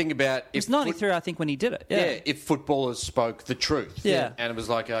did a thing about... It was 93, I think, when he did it. Yeah, if footballers spoke the truth. Yeah. And it was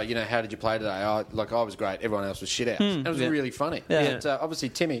like, how did you play today? I was great. Everyone else was shit out. And it was really funny. Yeah. But, obviously,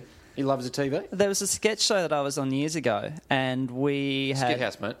 Timmy He loves the TV. There was a sketch show that I was on years ago, and we had Skit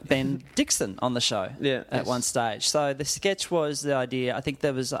House, mate. Ben Dixon on the show at one stage. So the sketch was the idea. I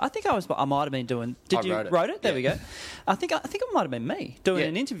might have been doing. Did you wrote it? There we go. I think it might have been me doing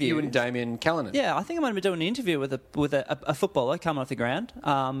an interview. You and Damien Callanan. Yeah, I think I might have been doing an interview with a footballer coming off the ground,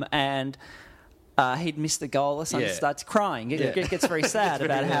 and. He'd missed the goal or something, starts crying. It gets very sad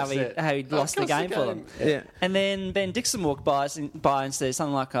about how he lost the game for them. Yeah. And then Ben Dixon walked by and says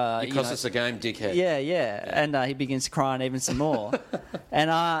something like... Because it's a game, dickhead. Yeah. And he begins crying even some more. And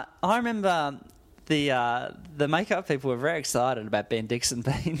I remember the makeup people were very excited about Ben Dixon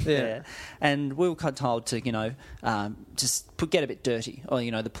being there. And we were kind of told to, just get a bit dirty. Or,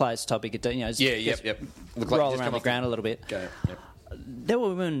 the players' topic, roll around the ground a little bit. Go, yep. There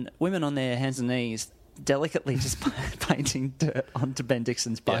were women on their hands and knees delicately just painting dirt onto Ben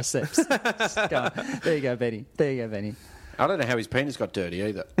Dixon's biceps. Just going, there you go, Benny. There you go, Benny. I don't know how his penis got dirty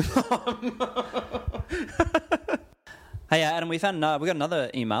either. Hey, Adam, we got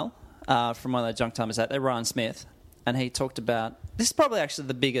another email from one of the junk timers out there, Ryan Smith, and he talked about... This is probably actually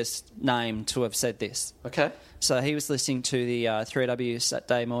the biggest name to have said this. Okay. So he was listening to the 3AW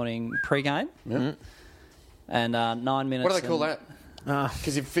Saturday morning pre-game. Mm-hmm. And 9 minutes... What do they call that?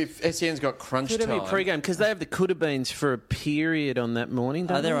 Because if SEN's got crunch time... pre-game, because they have the could have beens for a period on that morning,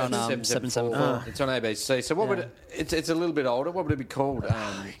 don't they're they? on 774. It's on ABC. So what would it... It's a little bit older. What would it be called?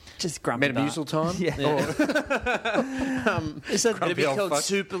 Just grumpy Metamucil time? Yeah. It'd be called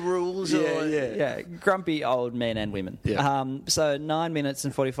Super Rules? Yeah, grumpy old men and women. Yeah. So 9 minutes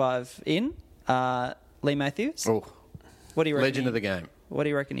and 45 in. Lee Matthews. Oh. What do you reckon? Legend of the game. What do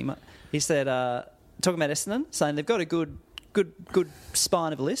you reckon he might... He said, talking about Essendon, saying they've got a good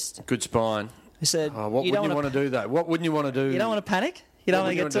spine of a list. Good spine. He said... what wouldn't you want to do, though? What wouldn't you want to do? You don't want to panic? You don't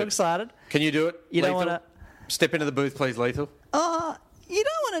want to get too excited? Can you do it? You don't Lethal? want to... Step into the booth, please, Lethal. You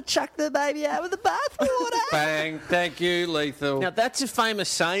don't want to chuck the baby out with the bathwater. Bang. Thank you, Lethal. Now, that's a famous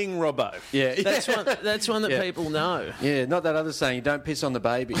saying, Robbo. Yeah. That's one that people know. Yeah, not that other saying, don't piss on the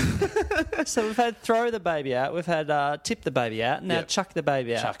baby. So we've had throw the baby out, we've had tip the baby out, now chuck the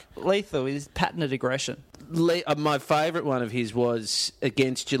baby out. Chuck. Lethal is patented aggression. My favourite one of his was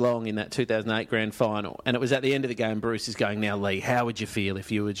against Geelong in that 2008 grand final. And it was at the end of the game, Bruce is going, now, Lee, how would you feel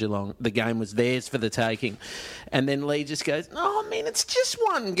if you were Geelong? The game was theirs for the taking. And then Lee just goes, it's just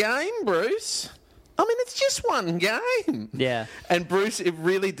one game, Bruce. It's just one game. Yeah. And Bruce, it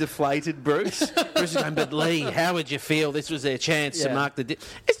really deflated Bruce. Bruce is going, but Lee, how would you feel? This was their chance to mark the...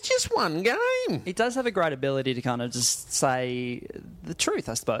 It's just one game. He does have a great ability to kind of just say the truth,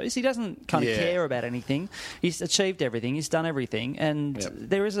 I suppose. He doesn't kind of care about anything. He's achieved everything. He's done everything. And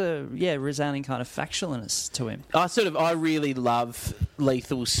there is a, resounding kind of factualness to him. I really love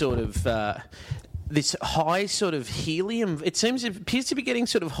Lethal's sort of... this high sort of helium. It appears to be getting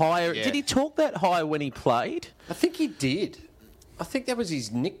sort of higher. Yeah. Did he talk that high when he played? I think he did. I think that was his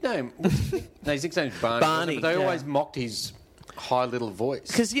nickname. No, his nickname's Barney. Barney, but they always mocked his high little voice.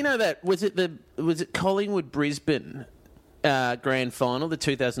 Because was it Collingwood Brisbane grand final, the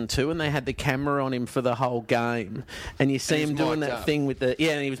 2002, and they had the camera on him for the whole game, and you see him doing that thing with the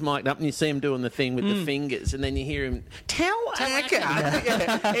and he was mic'd up, and you see him doing the thing with the fingers, and then you hear him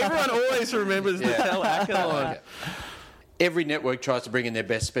Talaka. Everyone always remembers the Talaka line. Every network tries to bring in their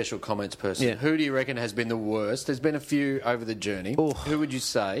best special comments person. Yeah. Who do you reckon has been the worst? There's been a few over the journey. Ooh. Who would you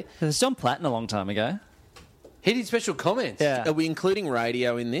say? It was John Platten a long time ago. He did special comments. Yeah. Are we including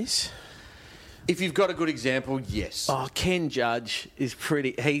radio in this? If you've got a good example, yes. Oh, Ken Judge is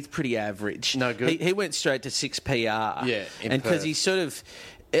he's pretty average. No good? He went straight to 6PR. Yeah, in and because Perth. he's sort of...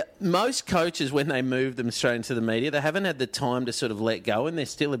 Most coaches, when they move them straight into the media, they haven't had the time to sort of let go, and they're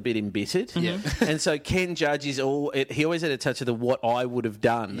still a bit embittered. Yeah. And so Ken Judge is he always had a touch of the what I would have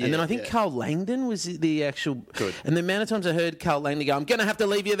done. Yeah, and then I think yeah. Carl Langdon was the actual... Good. And the amount of times I heard Carl Langdon go, I'm going to have to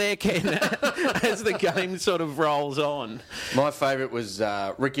leave you there, Ken, as the game sort of rolls on. My favourite was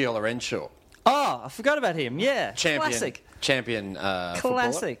Ricky Olorenshaw. Oh, I forgot about him. Yeah. Champion footballer.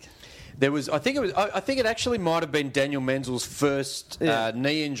 Classic. There was, I think it actually might have been Daniel Menzel's first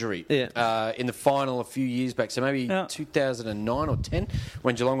knee injury in the final a few years back. So maybe 2009 or 10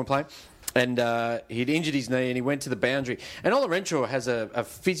 when Geelong were playing. And he'd injured his knee and he went to the boundary. And Olorenshaw has a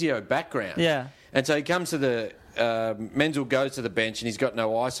physio background. Yeah. And so he comes to the, Menzel goes to the bench and he's got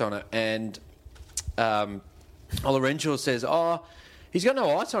no ice on it. And Olorenshaw says, he's got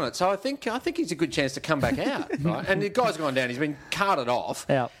no ice on it, so I think he's a good chance to come back out, right? And the guy's gone down. He's been carted off.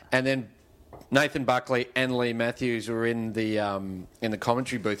 Yeah. And then Nathan Buckley and Lee Matthews were in the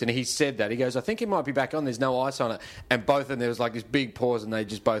commentary booth, and he said that. He goes, I think he might be back on. There's no ice on it. And both of them, there was like this big pause, and they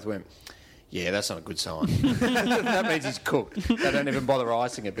just both went, Yeah, that's not a good sign. That means he's cooked. They don't even bother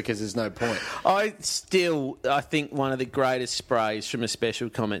icing it because there's no point. I think one of the greatest sprays from a special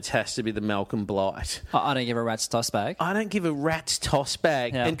comments has to be the Malcolm Blight. I don't give a rat's toss bag. I don't give a rat's toss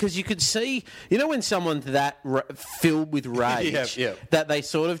bag. Yeah. And because you could see, when someone's that filled with rage, Yeah. that they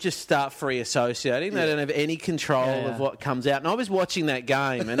sort of just start free associating. They don't have any control of what comes out. And I was watching that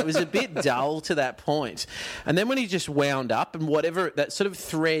game and it was a bit dull to that point. And then when he just wound up and whatever, that sort of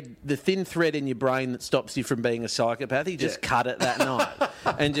thread, the thin thread in your brain that stops you from being a psychopath, he just cut it that night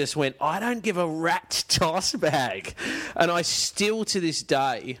and just went, I don't give a rat's toss bag. And I still to this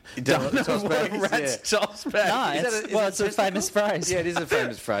day don't know what a rat's toss bag is. It's a famous phrase. Yeah, it is a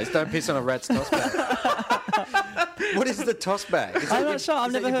famous phrase. Don't piss on a rat's toss bag. What is the toss bag? I'm not sure.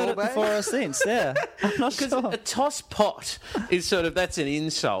 I've never heard it before or since. Yeah, I'm not sure. A toss pot is that's an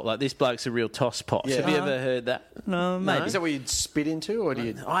insult. Like, this bloke's a real toss pot. Yeah. Have you ever heard that? No, maybe. Is that what you'd spit into, or do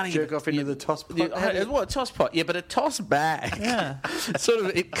you jerk off into the toss pot? What, a toss pot? Yeah, but a toss bag. Yeah.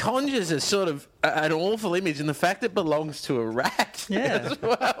 It conjures an awful image, and the fact it belongs to a rat as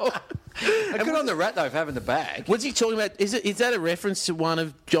well. Good on the rat, though, for having the bag. What's he talking about? Is that a reference to one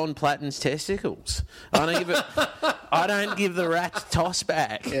of John Platton's testicles? I don't give the rat toss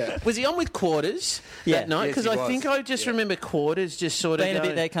back. Yeah. Was he on with Quarters that night? Yes, Because he I was. think I just remember Quarters just sort of Being a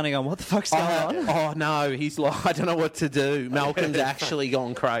bit there, kind of going, what the fuck's going on? Oh no, he's like, I don't know what to do. Malcolm's actually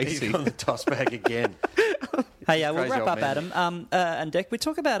gone crazy. He's on the toss bag again. Hey, we'll Crazy wrap old up, man. Adam. And Deck, we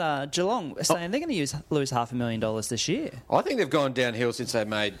talk about Geelong saying they're going to lose $500,000 this year. I think they've gone downhill since they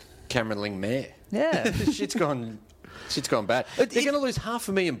made Cameron Ling mayor. Yeah. Shit's gone bad. They're going to lose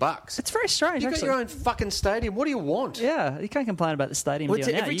 $500,000. It's very strange, You've got actually. your own fucking stadium. What do you want? Yeah, you can't complain about the stadium deal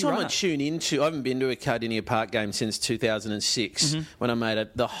now. Every You time run I it. tune into, I haven't been to a Cardinia Park game since 2006 when I made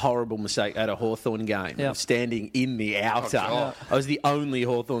the horrible mistake at a Hawthorn game, Yep. of standing in the outer. God. I was the only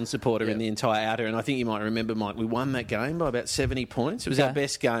Hawthorn supporter in the entire outer, and I think you might remember, Mike, we won that game by about 70 points. It was our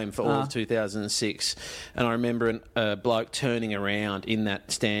best game for all of 2006, and I remember a bloke turning around in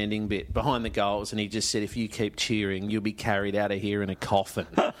that standing bit behind the goals, and he just said, if you keep cheering, you'll be carried out of here in a coffin.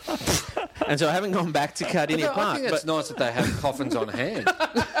 And so I haven't gone back to Cardinia I Park. think that's nice that they have coffins on hand.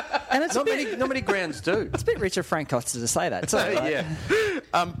 And it's Not many grounds do. It's a bit Richard Frank Costa to say that, too. Right?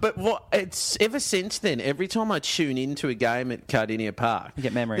 Yeah. But it's ever since then, every time I tune into a game at Cardinia Park, You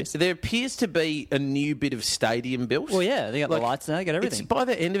get memories. There appears to be a new bit of stadium built. Well, yeah, they got the lights now, they got everything. By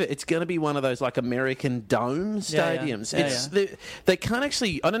the end of it, it's going to be one of those like American dome stadiums. They can't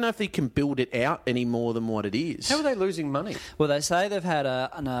actually. I don't know if they can build it out any more than what it is. How are they losing money? Well, they say they've had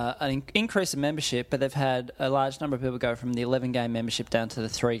an increase in membership, but they've had a large number of people go from the 11-game membership down to the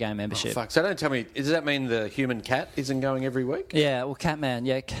 3-game membership. Fuck. So don't tell me, does that mean the human cat isn't going every week? Yeah, well, Catman,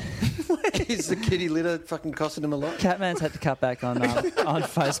 Is the kitty litter fucking costing him a lot? Catman's had to cut back on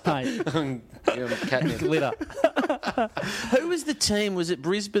face paint. Catnip. Litter. Who was the team? Was it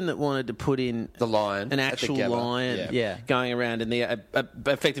Brisbane that wanted to put in The lion. an at the actual Gabba. lion Yeah. going around, and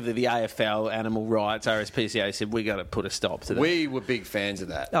effectively the AFL, Animal Rights, RSPCA said we got to put a stop to that. We were big fans of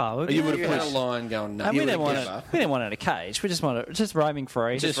that. Oh, you would would have put a lion going nuts. And we You didn't would've want given it. We didn't want it in a cage. We just want it just roaming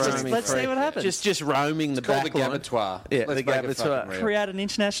free. Just let's roaming see free. what happens. Just roaming the It's called back the line. Gabatoir. Yeah, Let's the make it Gabatoir. fucking real. create an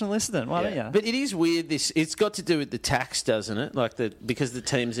international incident. Why don't you? But it is weird. It's got to do with the tax, doesn't it? Because the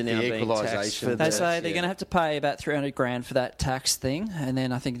teams are now The being taxed equalisation. for They the, say they're going to have to pay about $300,000 for that tax thing, and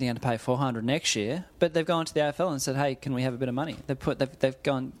then I think they're going to pay $400 next year. But they've gone to the AFL and said, "Hey, can we have a bit of money?" They've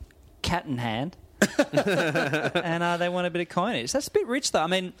gone cat in hand, and they want a bit of coinage. That's a bit rich, though. I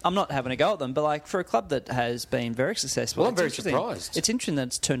mean, I'm not having a go at them, but like for a club that has been very successful, Well, I'm it's very interesting. surprised. It's interesting that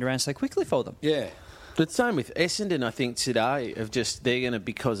it's turned around so quickly for them. Yeah. But same with Essendon, I think today they're going to,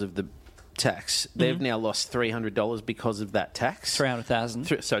 because of the tax, they've now lost $300 because of that tax.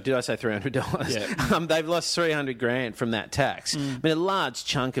 300,000. So did I say $300? Yeah. They've lost $300,000 from that tax. I mean, a large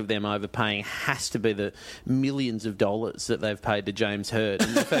chunk of them overpaying has to be the millions of dollars that they've paid to James Hird.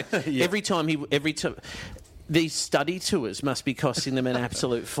 And in fact, every time these study tours must be costing them an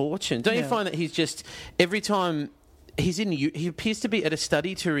absolute fortune. Don't you find that he's just every time? He appears to be at a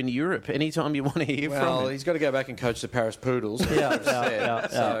study tour in Europe anytime you want to hear from Well, him. he's got to go back and coach the Paris Poodles. Yeah.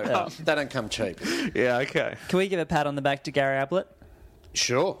 They don't come cheap. Yeah, okay. Can we give a pat on the back to Gary Ablett?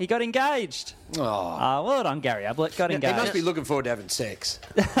 Sure. He got engaged. Oh. Well done, Gary Ablett. Got He engaged. must be looking forward to having sex.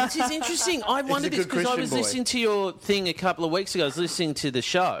 This is interesting. I wondered this good because I Christian was boy. listening to your thing a couple of weeks ago. I was listening to the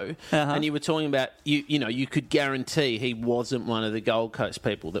show, and you were talking about you could guarantee he wasn't one of the Gold Coast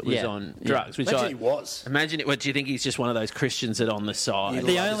people that was on drugs. Which Imagine he was. Imagine it. What do you think? He's just one of those Christians that on the side.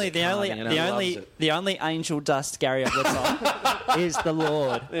 The loves only, it. the only, You know, the loves only, it. the only angel dust Gary Ablett's on is the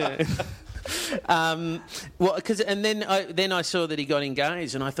Lord. And then I saw that he got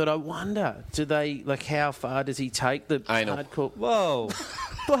engaged, and I thought, I wonder, how far does he take the Anal. hardcore? Whoa.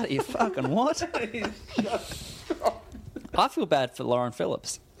 Bloody fucking what? I feel bad for Lauren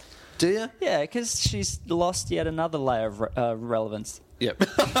Phillips. Do you? Yeah, because she's lost yet another layer of relevance. Yep.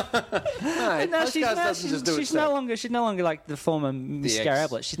 And now she's no longer like the former Miss ex. Gary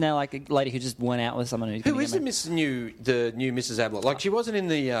Ablett. She's now like a lady who just went out with someone Who is the new Mrs. Ablett? Like, she wasn't in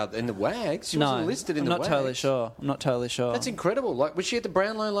the WAGs. She wasn't listed in the WAGs. I'm not totally sure. That's incredible. Like, was she at the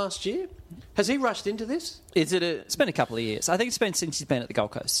Brownlow last year? Has he rushed into this? It's been a couple of years. I think it's been since he's been at the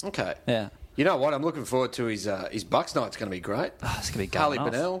Gold Coast. Okay. Yeah. You know what? I'm looking forward to his Bucks night. It's going to be great. Oh, it's going to be Harley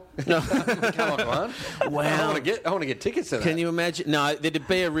going off. Bennell. Come on. Wow. I want to get tickets to that. Can you imagine? No, there'd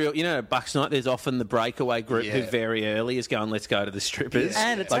be a real, Bucks night, there's often the breakaway group who very early is going, let's go to the strippers.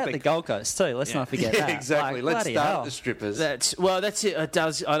 And it's at the Gold Coast too. Let's not forget that. Exactly. Like, let's bloody start hell. at the strippers. That's it. It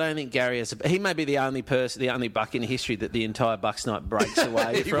does. I don't think Gary has. He may be the only Buck in history that the entire Bucks night breaks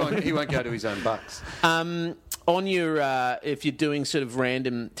away from. He won't go to his own Bucks. On your, if you're doing sort of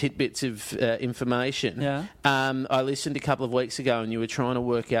random tidbits of information, I listened a couple of weeks ago, and you were trying to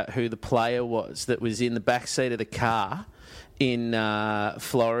work out who the player was that was in the back seat of the car in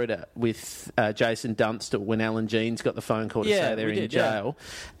Florida with Jason Dunstall when Alan Jeans got the phone call to say they're in jail.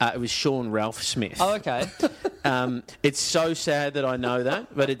 It was Sean Ralph Smith. Oh, okay. It's so sad that I know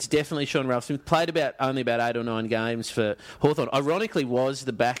that, but it's definitely Sean Ralph Smith. Played only about 8 or 9 games for Hawthorn. Ironically, was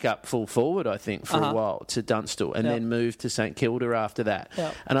the backup full forward, I think, for a while to Dunstall, and then moved to St Kilda after that.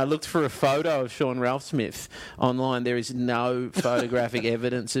 Yep. And I looked for a photo of Sean Ralph Smith online. There is no photographic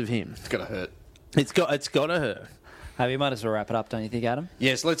evidence of him. It's going to hurt. It's got to hurt. We might as well wrap it up, don't you think, Adam?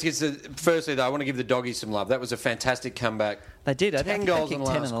 Yes, let's get to... Firstly, though, I want to give the doggies some love. That was a fantastic comeback. They did. 10 goals they in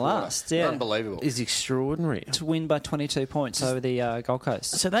kicked the 10 in the quarter. last. Yeah. Unbelievable. It's extraordinary. To win by 22 points over the Gold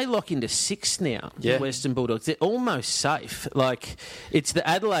Coast. So they lock into 6 now, the Western Bulldogs. They're almost safe. Like, it's the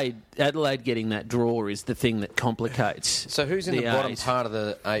Adelaide getting that draw is the thing that complicates. So who's in the bottom part of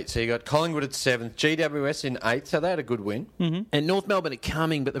the 8? So you got Collingwood at 7th, GWS in 8th, so they had a good win. Mm-hmm. And North Melbourne are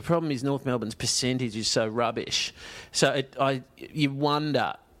coming, but the problem is North Melbourne's percentage is so rubbish. So you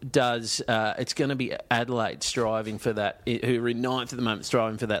wonder... it's going to be Adelaide striving for that, who are in 9th at the moment,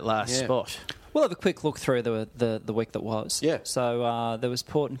 striving for that last spot. We'll have a quick look through the week that was. Yeah. So there was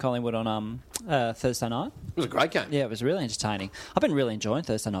Port and Collingwood on Thursday night. It was a great game. Yeah, it was really entertaining. I've been really enjoying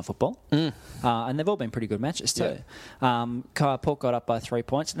Thursday night football. And they've all been pretty good matches too. Port got up by 3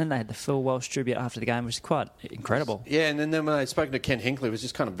 points, and then they had the Phil Welsh tribute after the game, which is quite incredible. Yeah, and then when I spoke to Ken Hinkley, it was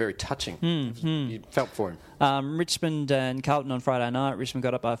just kind of very touching. You felt for him. Richmond and Carlton on Friday night. Richmond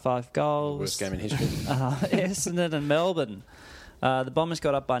got up by 5 goals. Worst game in history. Essendon and Melbourne. The Bombers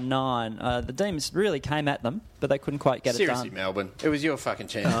got up by 9. The Demons really came at them, but they couldn't quite get it done. Seriously, Melbourne. It was your fucking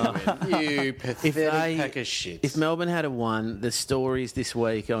chance to win. You pathetic pack of shit. If Melbourne had won, the stories this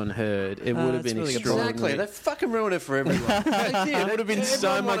week on Heard, it would have been really extraordinary. Exactly. They fucking ruined it for everyone. They did. It would have been so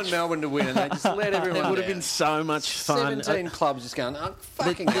Everyone much... wanted Melbourne to win, and they just let everyone It would have down. been so much fun. 17 clubs just going, oh,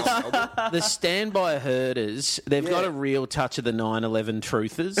 fucking hell, Melbourne. The standby herders, they've got a real touch of the 9/11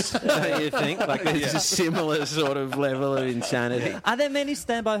 truthers, don't you think? Like, there's a similar sort of level of insanity. Are there many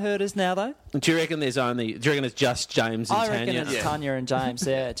standby herders now, though? Do you reckon it's just James and I Tanya? reckon it's Tanya and James,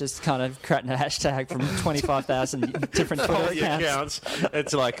 just kind of creating a hashtag from 25,000 different Twitter accounts.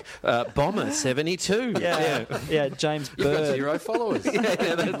 It's like Bomber 72. Yeah, James You've got Bird. 0 followers.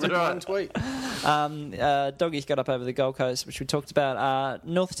 That's right. One tweet. Doggies got up over the Gold Coast, which we talked about.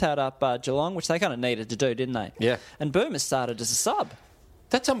 North towed up Geelong, which they kind of needed to do, didn't they? Yeah. And Boomer started as a sub.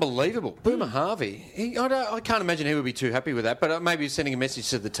 That's unbelievable. Boomer Harvey. I can't imagine he would be too happy with that, but maybe he's sending a message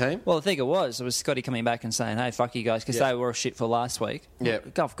to the team. Well, I think it was Scotty coming back and saying, hey, fuck you guys, because they were a shit for last week. Yeah.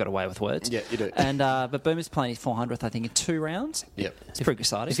 I've got away with words. Yeah, you do. And but Boomer's playing his 400th, I think, in 2 rounds. Yep. It's pretty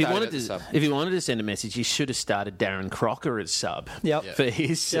exciting. If he wanted to send a message, he should have started Darren Crocker as sub for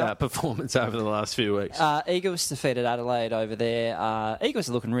his performance over the last few weeks. Eagles defeated Adelaide over there. Eagles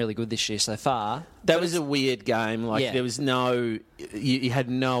are looking really good this year so far. That was a weird game. There was you had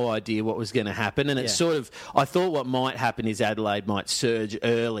no idea what was going to happen, and it's sort of. I thought what might happen is Adelaide might surge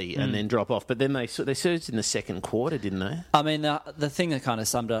early and then drop off, but then they surged in the second quarter, didn't they? I mean, the thing that kind of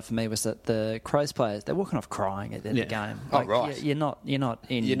summed it up for me was that the Crows players, they're walking off crying at the end of the game. Like, right. You're not in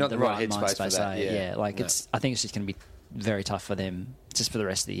the right headspace for that. It's. I think it's just going to be very tough for them just for the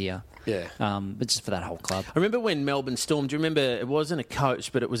rest of the year. Yeah. But just for that whole club. I remember when Melbourne stormed. Do you remember it wasn't a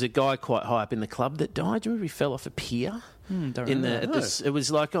coach, but it was a guy quite high up in the club that died? Do you remember he fell off a pier? Don't remember. It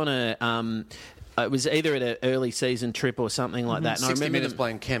was like on a. It was either at an early season trip or something like that. And 60 I remember minutes them,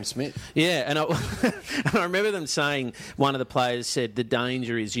 playing Cam Smith. yeah, and and I remember them saying, one of the players said, the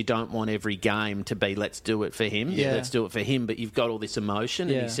danger is you don't want every game to be, let's do it for him. Yeah. Let's do it for him, but you've got all this emotion.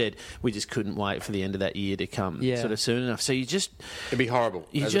 Yeah. And he said, we just couldn't wait for the end of that year to come sort of soon enough. So you just... It'd be horrible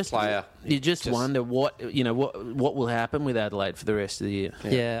as a player. You just wonder what will happen with Adelaide for the rest of the year.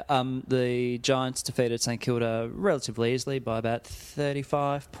 Yeah, the Giants defeated St Kilda relatively easily by about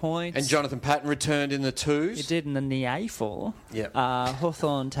 35 points. And Jonathan Patton returned in the twos. He did in the A4. Yep.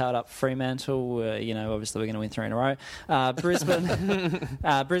 Hawthorn towed up Fremantle. Obviously we're going to win 3 in a row.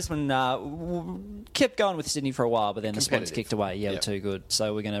 Brisbane kept going with Sydney for a while, but then the Swans kicked away. Yeah, we're too good.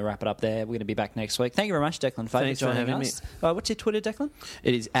 So we're going to wrap it up there. We're going to be back next week. Thank you very much, Declan Fay, Thanks for joining having us. What's your Twitter, Declan?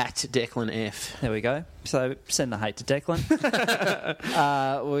 It is at Declan F. There we go. So send the hate to Declan.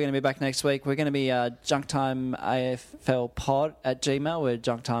 We're going to be back next week. We're going to be Junk Time AFL Pod at Gmail. We're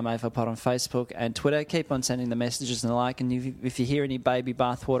Junk Time AFL Pod on Facebook and Twitter. Keep on sending the messages and the like. And if you hear any baby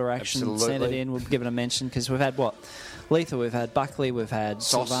bathwater action, send it in. We'll give it a mention because we've had Lethal, we've had Buckley, we've had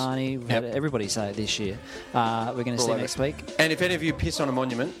Silvani, we've had everybody say it this year. We're going to see you next week. And if any of you piss on a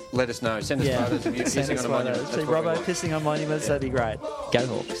monument, let us know. Send us photos of you pissing on a monument. See Robbo pissing on monuments, that'd be great. Go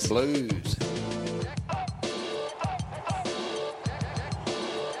Hawks. Blues.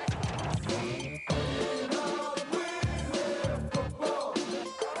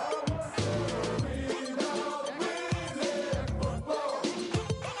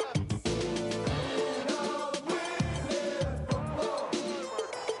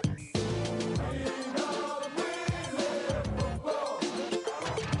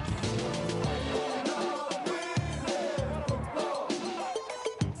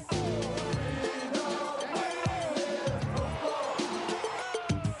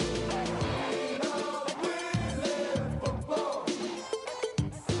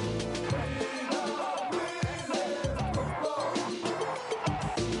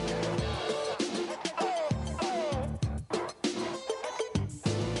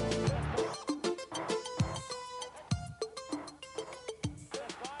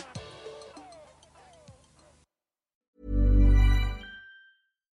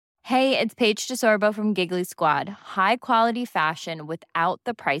 Hey, it's Paige DeSorbo from Giggly Squad. High quality fashion without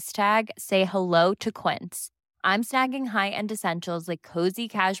the price tag. Say hello to Quince. I'm snagging high-end essentials like cozy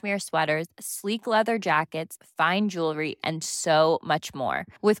cashmere sweaters, sleek leather jackets, fine jewelry, and so much more.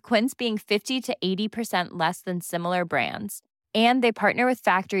 With Quince being 50 to 80% less than similar brands. And they partner with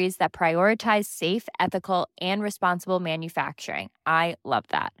factories that prioritize safe, ethical, and responsible manufacturing. I love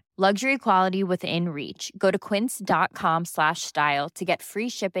that. Luxury quality within reach. Go to quince.com/style to get free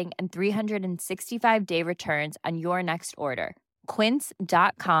shipping and 365-day returns on your next order.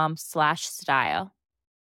 Quince.com/style.